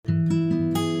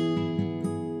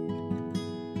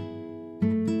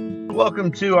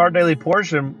Welcome to Our Daily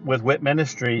Portion with WIT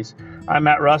Ministries. I'm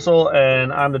Matt Russell,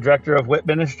 and I'm the director of WIT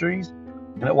Ministries.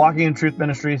 And at Walking in Truth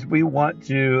Ministries, we want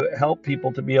to help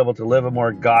people to be able to live a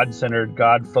more God-centered,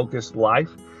 God-focused life,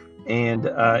 and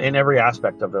in every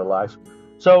aspect of their life.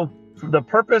 So the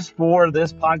purpose for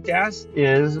this podcast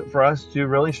is for us to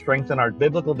really strengthen our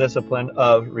biblical discipline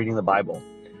of reading the Bible.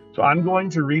 So I'm going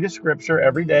to read a scripture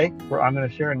every day where I'm going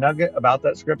to share a nugget about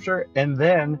that scripture, and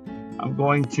then I'm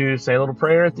going to say a little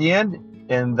prayer at the end,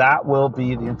 and that will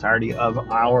be the entirety of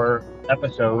our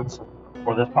episodes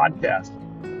for this podcast.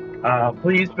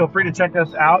 Please feel free to check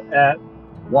us out at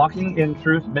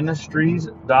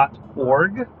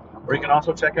walkingintruthministries.org, or you can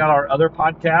also check out our other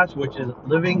podcast, which is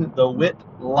Living the WIT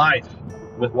Life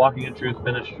with Walking in Truth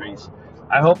Ministries.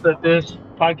 I hope that this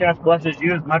podcast blesses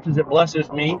you as much as it blesses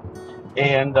me.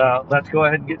 And let's go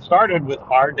ahead and get started with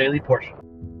our daily portion.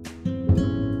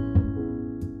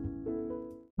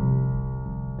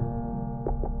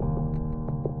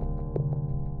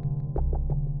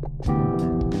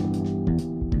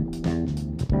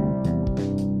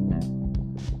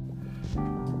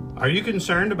 Are you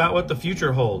concerned about what the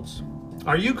future holds?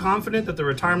 Are you confident that the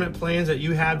retirement plans that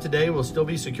you have today will still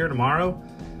be secure tomorrow?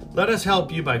 Let us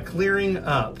help you by clearing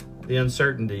up the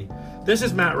uncertainty. This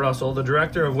is Matt Russell, the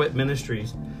director of WIT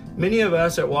Ministries. Many of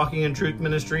us at Walking in Truth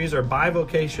Ministries are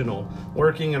bivocational,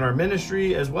 working in our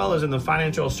ministry as well as in the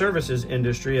financial services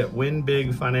industry at Win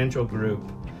Big Financial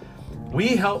Group. We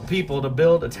help people to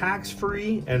build a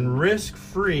tax-free and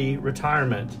risk-free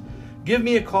retirement. Give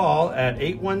me a call at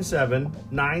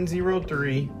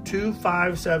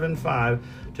 817-903-2575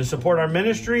 to support our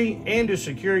ministry and to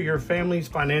secure your family's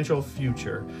financial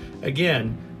future.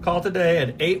 Again, call today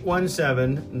at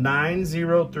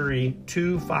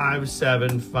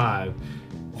 817-903-2575.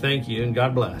 Thank you and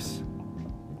God bless.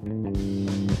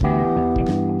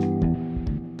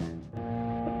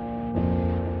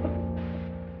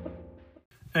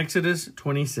 Exodus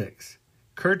 26.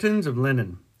 Curtains of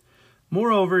linen.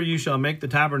 Moreover, you shall make the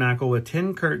tabernacle with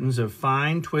 10 curtains of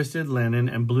fine twisted linen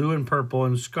and blue and purple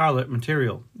and scarlet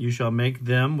material. You shall make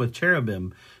them with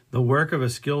cherubim, the work of a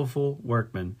skillful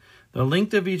workman. The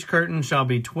length of each curtain shall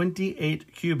be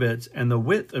 28 cubits, and the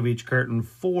width of each curtain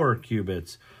 4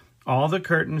 cubits. All the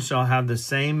curtains shall have the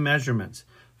same measurements.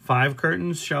 5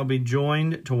 curtains shall be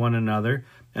joined to one another,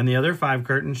 and the other 5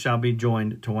 curtains shall be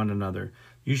joined to one another.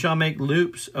 You shall make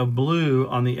loops of blue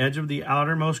on the edge of the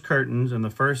outermost curtains in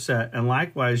the first set, and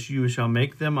likewise you shall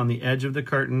make them on the edge of the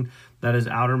curtain that is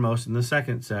outermost in the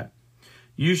second set.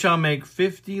 You shall make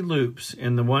 50 loops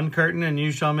in the one curtain, and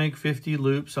you shall make 50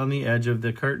 loops on the edge of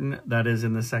the curtain that is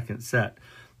in the second set.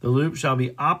 The loops shall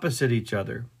be opposite each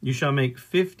other. You shall make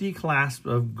 50 clasps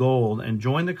of gold, and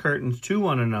join the curtains to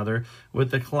one another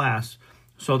with the clasps,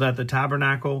 so that the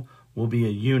tabernacle will be a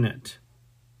unit.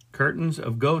 Curtains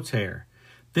of goat's hair.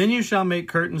 Then you shall make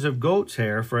curtains of goat's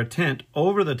hair for a tent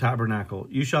over the tabernacle.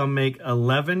 You shall make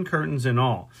 11 curtains in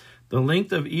all. The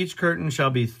length of each curtain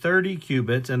shall be 30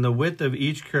 cubits, and the width of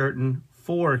each curtain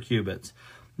 4 cubits.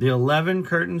 The 11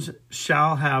 curtains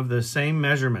shall have the same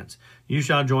measurements. You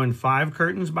shall join 5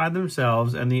 curtains by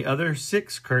themselves, and the other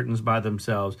 6 curtains by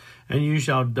themselves, and you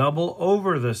shall double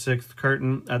over the 6th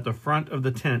curtain at the front of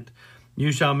the tent.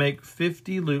 You shall make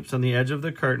 50 loops on the edge of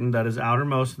the curtain that is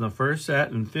outermost in the first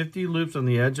set, and 50 loops on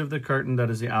the edge of the curtain that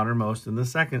is the outermost in the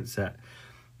second set.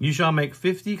 You shall make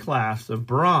 50 clasps of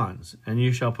bronze, and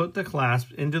you shall put the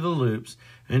clasps into the loops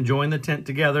and join the tent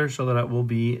together so that it will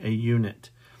be a unit.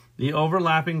 The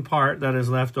overlapping part that is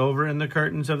left over in the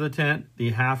curtains of the tent,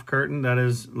 the half curtain that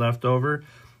is left over,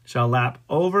 shall lap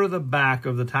over the back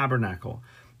of the tabernacle,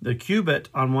 the cubit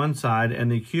on one side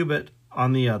and the cubit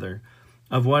on the other.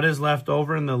 Of what is left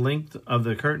over in the length of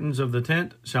the curtains of the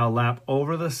tent shall lap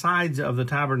over the sides of the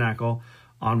tabernacle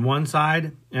on one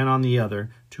side and on the other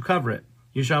to cover it.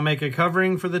 You shall make a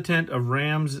covering for the tent of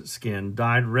ram's skin,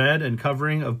 dyed red, and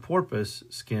covering of porpoise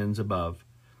skins above,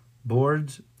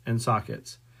 boards and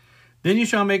sockets. Then you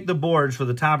shall make the boards for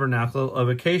the tabernacle of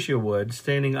acacia wood,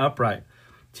 standing upright.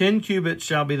 10 cubits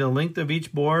shall be the length of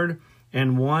each board,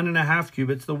 and 1.5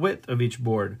 cubits the width of each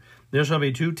board. There shall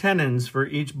be 2 tenons for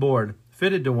each board,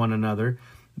 fitted to one another.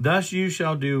 Thus you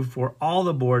shall do for all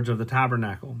the boards of the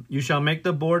tabernacle. You shall make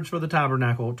the boards for the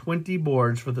tabernacle, 20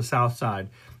 boards for the south side.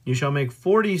 You shall make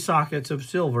 40 sockets of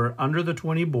silver under the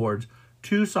 20 boards,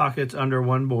 2 sockets under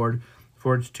one board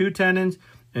for its 2 tenons,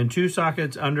 and 2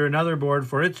 sockets under another board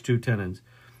for its 2 tenons.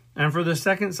 And for the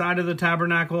second side of the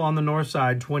tabernacle on the north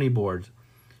side, 20 boards.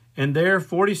 And there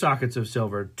 40 sockets of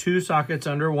silver, 2 sockets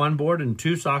under one board and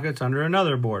 2 sockets under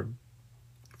another board.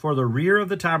 For the rear of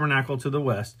the tabernacle to the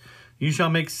west, you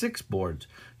shall make 6 boards.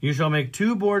 You shall make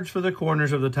 2 boards for the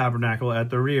corners of the tabernacle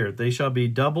at the rear. They shall be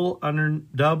double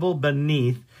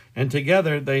beneath, and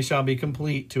together they shall be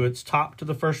complete to its top to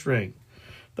the first ring.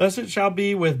 Thus it shall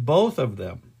be with both of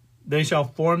them. They shall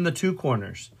form the 2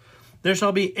 corners. There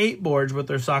shall be 8 boards with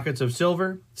their sockets of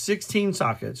silver, 16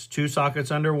 sockets, 2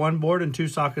 sockets under one board and 2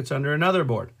 sockets under another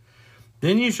board.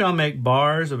 Then you shall make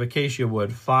bars of acacia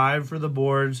wood, 5 for the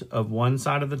boards of one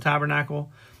side of the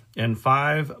tabernacle, and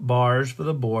 5 bars for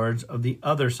the boards of the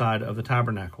other side of the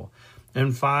tabernacle,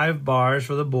 and 5 bars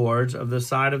for the boards of the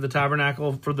side of the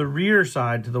tabernacle for the rear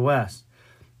side to the west.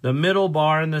 The middle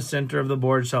bar in the center of the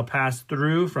board shall pass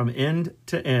through from end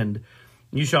to end.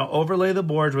 You shall overlay the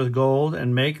boards with gold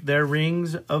and make their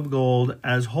rings of gold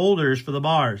as holders for the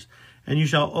bars, and you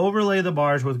shall overlay the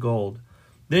bars with gold.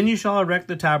 Then you shall erect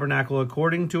the tabernacle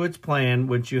according to its plan,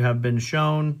 which you have been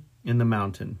shown in the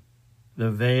mountain. The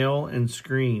veil and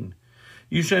screen.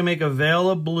 You shall make a veil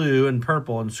of blue and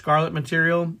purple and scarlet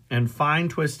material and fine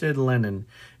twisted linen.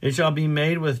 It shall be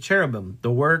made with cherubim,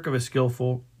 the work of a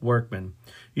skillful workman.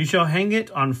 You shall hang it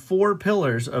on 4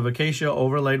 pillars of acacia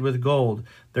overlaid with gold,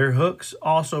 their hooks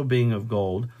also being of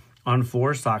gold, on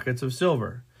 4 sockets of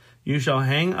silver. You shall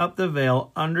hang up the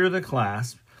veil under the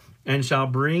clasp, and shall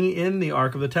bring in the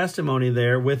ark of the testimony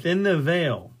there within the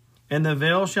veil. And the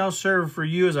veil shall serve for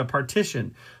you as a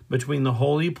partition between the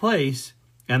holy place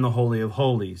and the Holy of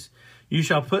Holies. You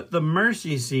shall put the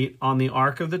mercy seat on the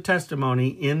ark of the testimony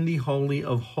in the Holy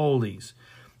of Holies.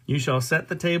 You shall set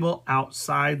the table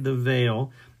outside the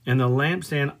veil, and the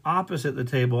lampstand opposite the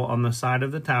table on the side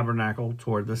of the tabernacle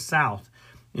toward the south.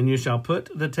 And you shall put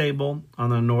the table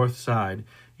on the north side.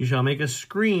 You shall make a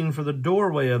screen for the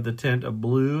doorway of the tent of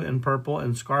blue and purple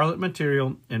and scarlet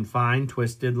material and fine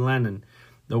twisted linen,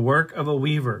 the work of a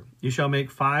weaver. You shall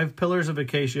make 5 pillars of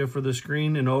acacia for the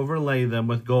screen and overlay them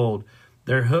with gold,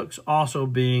 their hooks also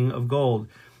being of gold.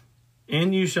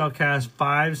 And you shall cast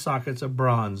 5 sockets of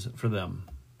bronze for them.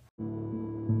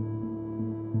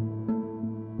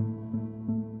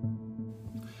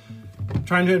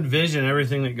 Trying to envision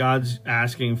everything that God's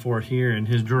asking for here in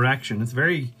his direction. It's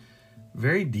very,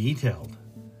 very detailed.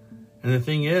 And the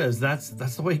thing is, that's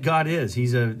the way God is.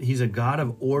 He's a God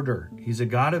of order. He's a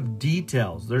God of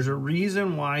details. There's a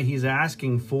reason why he's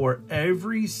asking for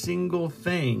every single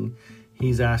thing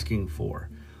he's asking for.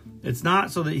 It's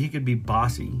not so that he could be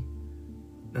bossy.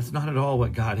 That's not at all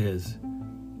what God is.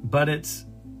 But it's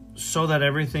so that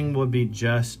everything would be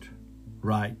just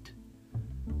right.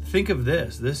 Think of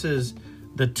this. This is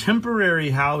the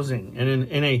temporary housing. And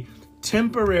in a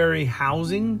temporary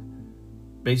housing,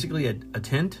 basically a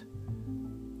tent,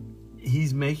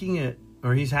 he's making it,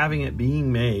 or he's having it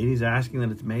being made. He's asking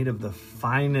that it's made of the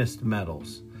finest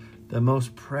metals, the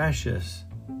most precious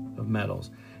of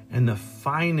metals, and the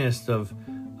finest of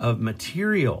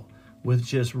material, with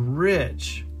just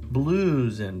rich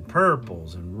blues and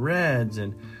purples and reds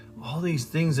and all these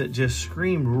things that just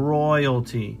scream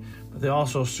royalty, but they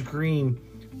also scream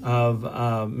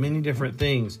of many different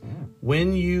things.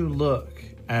 When you look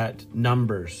at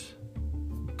numbers,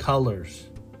 colors,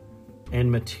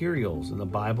 and materials in the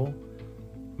Bible,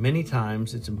 many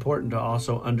times it's important to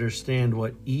also understand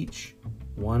what each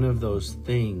one of those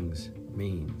things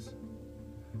means.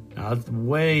 Now, it's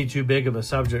way too big of a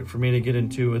subject for me to get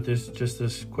into with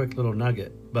this quick little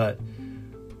nugget, but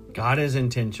God is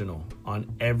intentional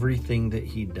on everything that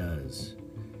he does.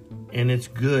 And it's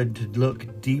good to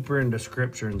look deeper into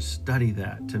Scripture and study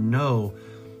that, to know,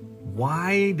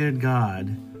 why did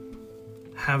God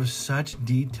have such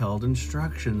detailed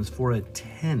instructions for a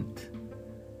tent?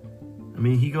 I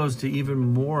mean, he goes to even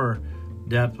more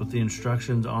depth with the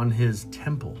instructions on his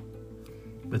temple.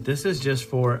 But this is just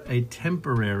for a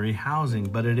temporary housing,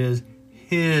 but it is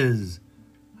his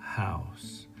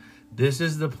house. This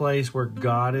is the place where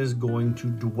God is going to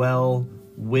dwell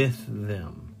with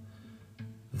them.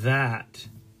 That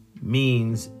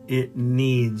means it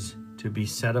needs to be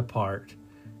set apart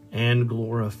and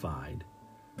glorified.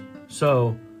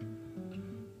 So,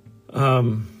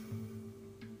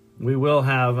 we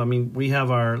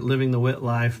have our Living the Wit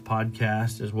Life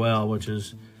podcast as well, which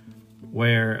is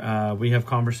where we have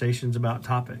conversations about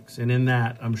topics. And in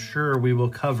that, I'm sure we will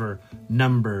cover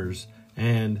numbers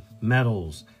and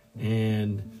metals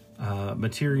and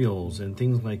materials and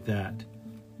things like that.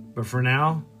 But for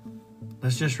now,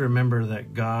 let's just remember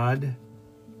that God,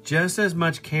 just as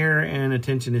much care and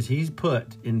attention as he's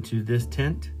put into this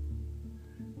tent,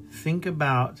 think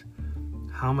about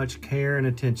how much care and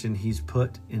attention he's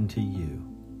put into you.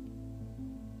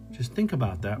 Just think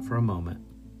about that for a moment.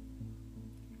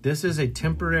 This is a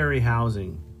temporary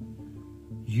housing.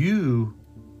 You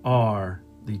are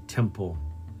the temple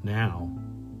now.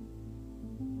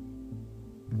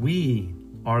 We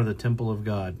are the temple of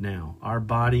God now. Our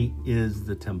body is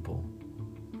the temple.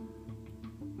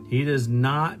 He does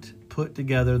not put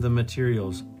together the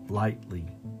materials lightly.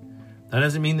 That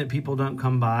doesn't mean that people don't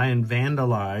come by and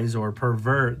vandalize or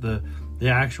pervert the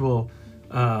actual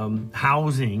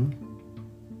housing,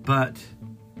 but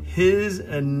his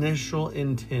initial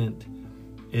intent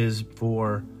is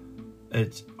for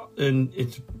it's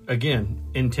again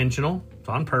intentional, it's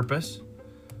on purpose,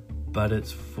 but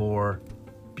it's for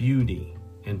beauty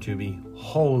and to be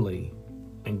holy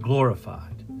and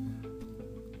glorified.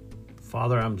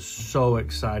 Father, I'm so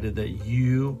excited that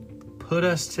you put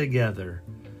us together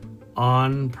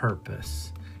on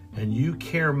purpose, and you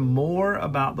care more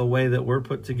about the way that we're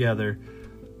put together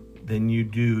than you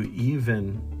do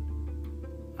even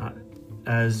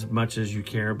as much as you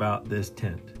care about this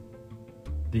tent,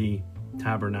 the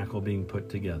tabernacle being put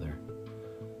together.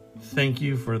 Thank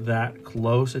you for that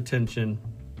close attention.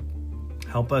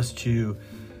 Help us to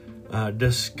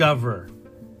discover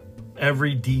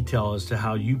every detail as to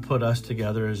how you put us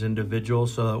together as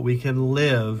individuals so that we can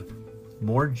live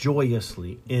more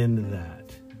joyously in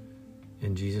that.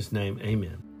 In Jesus' name,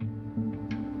 amen.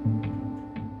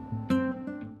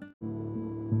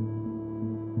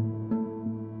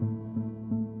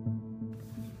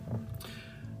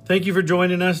 Thank you for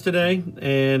joining us today,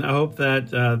 and I hope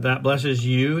that that blesses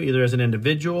you either as an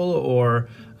individual or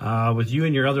with you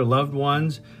and your other loved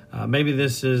ones. Maybe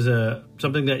this is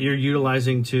something that you're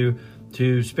utilizing to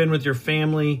spend with your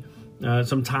family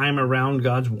some time around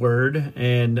God's Word,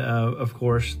 and of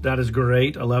course, that is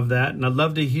great. I love that, and I'd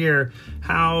love to hear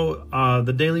how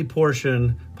the Daily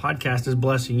Portion podcast is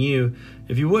blessing you.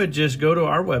 If you would, just go to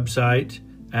our website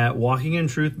at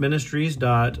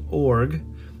walkingintruthministries.org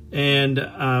and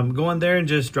go on there and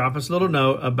just drop us a little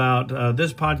note about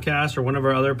this podcast or one of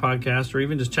our other podcasts, or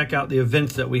even just check out the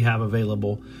events that we have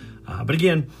available. But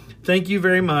again, thank you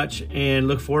very much, and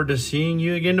look forward to seeing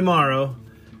you again tomorrow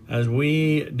as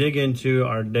we dig into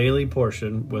our daily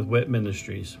portion with WIT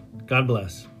Ministries. God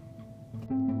bless.